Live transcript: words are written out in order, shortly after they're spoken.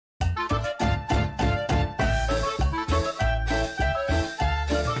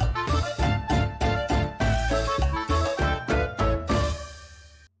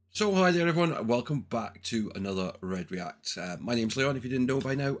So hi there everyone, and welcome back to another Red React. My name's Leon, if you didn't know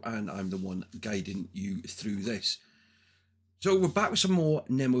by now, and I'm the one guiding you through this. So we're back with some more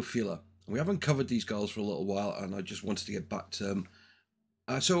Nemophila. We haven't covered these girls for a little while, and I just wanted to get back to them.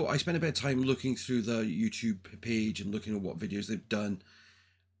 So I spent a bit of time looking through the YouTube page and looking at what videos they've done,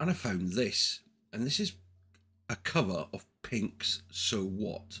 and I found this. And this is a cover of Pink's So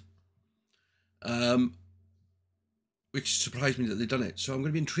What. Which surprised me that they'd done it. So I'm going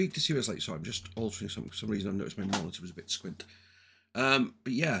to be intrigued to see what it's like. So I'm just altering for some reason. I've noticed my monitor was a bit squint. But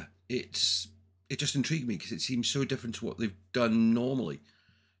yeah, it just intrigued me because it seems so different to what they've done normally.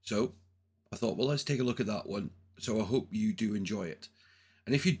 So I thought, well, let's take a look at that one. So I hope you do enjoy it.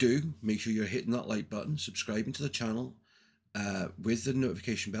 And if you do, make sure you're hitting that like button, subscribing to the channel with the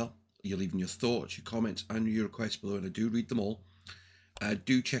notification bell. You're leaving your thoughts, your comments, and your requests below, and I do read them all.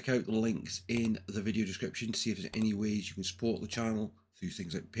 Do check out the links in the video description to see if there's any ways you can support the channel through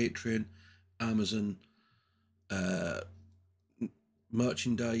things like Patreon, Amazon,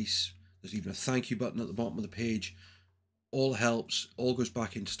 merchandise. There's even a thank you button at the bottom of the page. All helps, all goes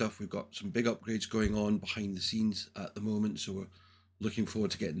back into stuff. We've got some big upgrades going on behind the scenes at the moment, so we're looking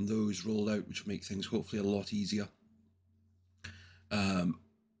forward to getting those rolled out, which will make things hopefully a lot easier.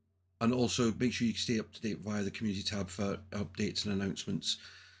 And also make sure you stay up to date via the community tab for updates and announcements,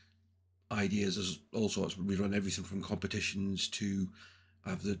 ideas. There's all sorts. We run everything from competitions to,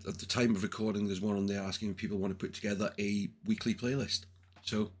 at the time of recording, there's one on there asking if people want to put together a weekly playlist.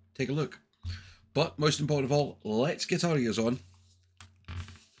 So take a look. But most important of all, let's get our ears on.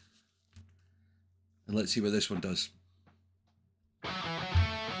 And let's see what this one does.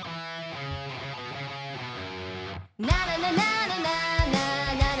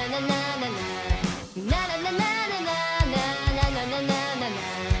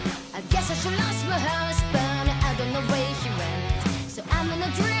 She lost my husband, I don't know where he went. So I'm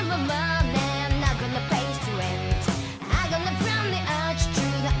gonna dream of money, I'm not gonna pay to rent. I'm gonna run the arch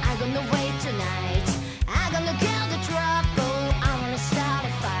through the, I'm gonna wait tonight. I'm gonna kill the trouble, I wanna start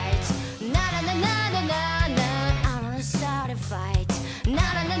a fight. Na na na na na na na, I wanna start a fight. Na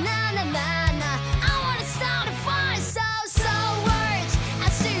na na na na na na, I wanna start a fight. So words,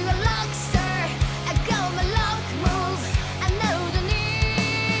 I see a lockster, I go my lock move, I know the need.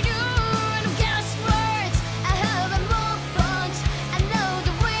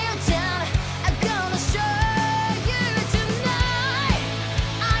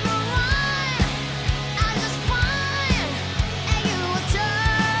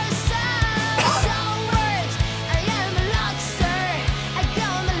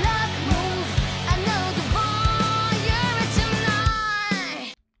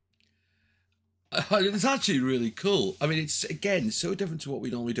 It's actually really cool. I mean, it's, again, so different to what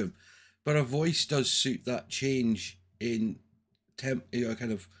we normally do, but her voice does suit that change in kind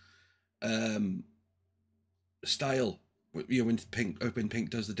of style. You know, when Pink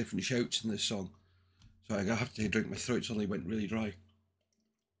does the different shouts in this song. So I have to take a drink. My throat suddenly went really dry.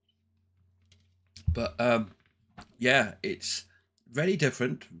 But yeah, it's very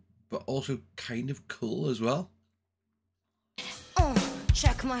different, but also kind of cool as well.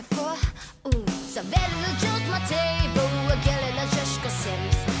 Check my foot, serverer gjort meg table, og gjelder det kjørsk og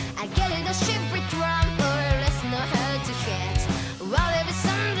sims. Jeg gjelder det skipper tramper, listen og hør til shit. While every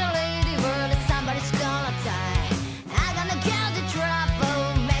Sunday lady world is somebody's gonna die. I'm gonna kill the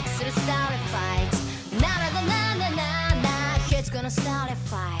trouble, makes it a start a fight. Na na na na na na na, it's gonna start a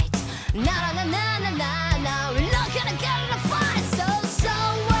fight. Na na na na na na na, we're not gonna get in a fight. So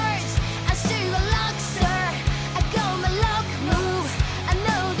words, I see a lockster, I go my lock move.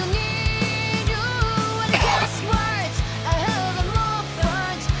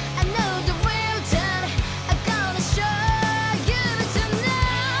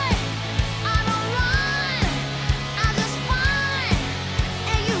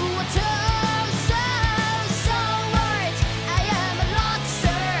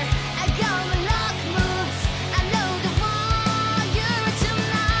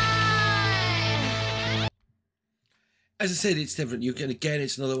 As I said, it's different. You can, again,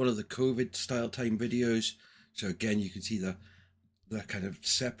 it's another one of the COVID style time videos. So again, you can see they're kind of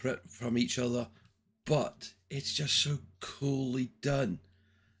separate from each other, but it's just so coolly done.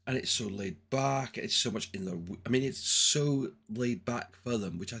 And it's so laid back. It's so much in the, I mean, it's so laid back for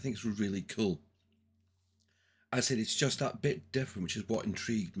them, which I think is really cool. As I said, it's just that bit different, which is what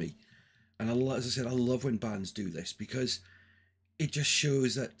intrigued me. And as I said, I love when bands do this because it just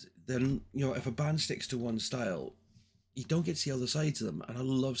shows that then, you know, if a band sticks to one style, you don't get to see other sides of them, and I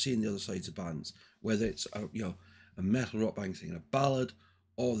love seeing the other sides of bands, whether it's a metal rock band singing a ballad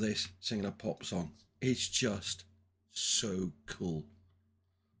or this singing a pop song. It's just so cool.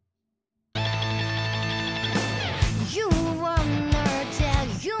 You wanna tell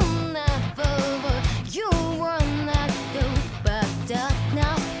you never, you wanna do, but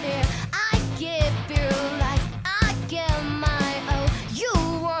not here. I give you like I give my own. You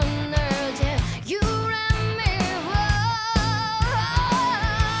wanna tell you let me roll.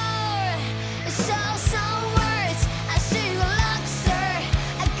 So words, I see you luxury.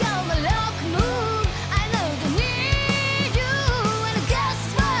 I got my luck move. I know they need you, and guess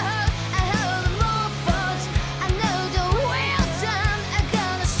what? I heard the more thoughts. I know the real time. I'm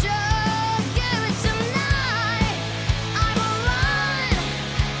gonna show you it tonight. I'm alright.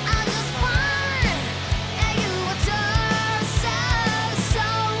 I'm just fine. And you are just so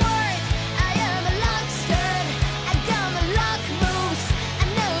words. I am a luxury. I got my luck moves. I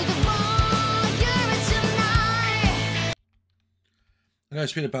know the more you're it tonight. I'm going to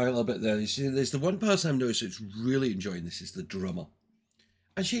spin it back a little bit there. You see, there's the one person I've noticed that's really enjoying this is the drummer.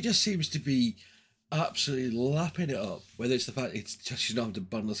 And she just seems to be absolutely lapping it up. Whether it's the fact it's just she's not having to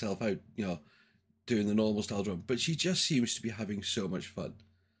burn herself out, you know, doing the normal style drum. But she just seems to be having so much fun.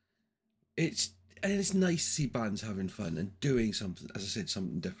 It's nice to see bands having fun and doing something, as I said,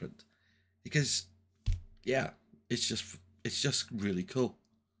 something different. Because, yeah, it's just really cool.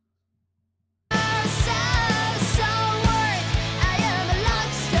 So words, I am a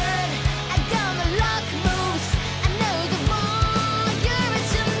luxury. I got my luck moves. I know the more you're it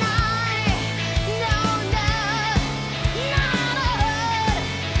tonight. No,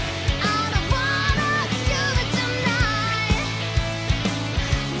 I don't wanna give it tonight.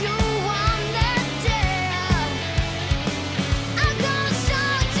 You wanna dare. I'm gonna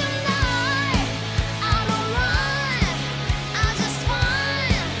show tonight. I don't run, I just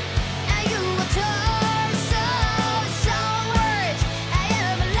fine. And you are so words. I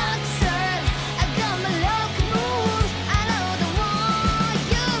am a luxury. I got my luck moves. I know the more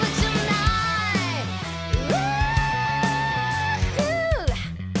you're it tonight.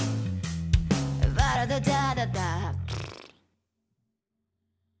 Ooh. Da-da-da-da-da.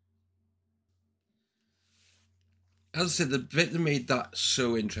 As I said, the bit that made that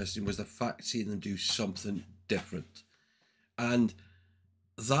so interesting was the fact seeing them do something different. And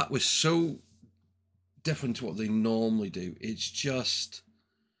that was so different to what they normally do. It's just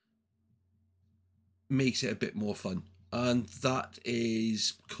makes it a bit more fun. And that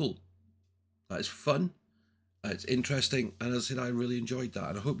is cool. That is fun. It's interesting. And as I said, I really enjoyed that.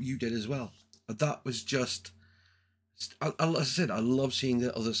 And I hope you did as well. But that was just, as I said, I love seeing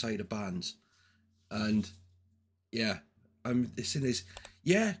the other side of bands. And yeah, this thing is,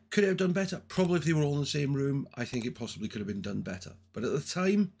 yeah, could it have done better? Probably if they were all in the same room, I think it possibly could have been done better. But at the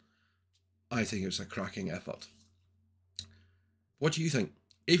time, I think it was a cracking effort. What do you think?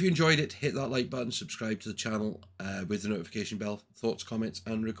 If you enjoyed it, hit that like button, subscribe to the channel with the notification bell. Thoughts, comments,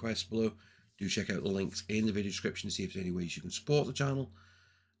 and requests below. Do check out the links in the video description to see if there's any ways you can support the channel.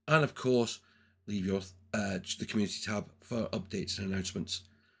 And of course, leave your the community tab for updates and announcements.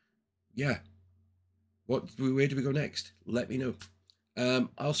 Yeah. Where do we go next? Let me know.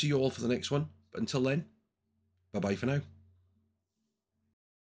 I'll see you all for the next one. But until then, bye-bye for now.